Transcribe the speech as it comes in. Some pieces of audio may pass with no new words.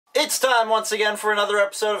It's time once again for another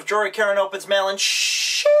episode of Jory Caron Opens Mail and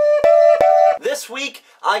shit. This week,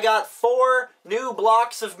 I got 4 new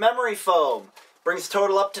blocks of memory foam. Brings the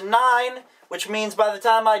total up to 9, which means by the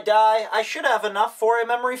time I die, I should have enough for a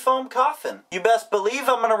memory foam coffin. You best believe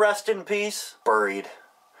I'm gonna rest in peace. Buried.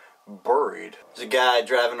 There's a guy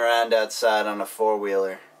driving around outside on a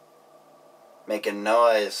 4-wheeler. Making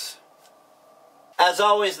noise. As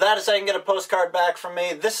always, that is how you can get a postcard back from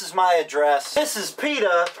me. This is my address. This is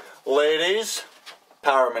PETA, ladies.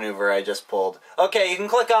 Power maneuver I just pulled. Okay, you can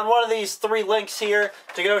click on one of these 3 links here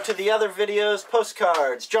to go to the other videos,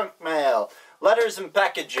 postcards, junk mail, letters and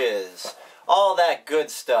packages, all that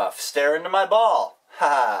good stuff. Stare into my ball.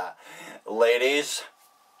 Ha! Ladies.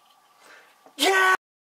 Yeah!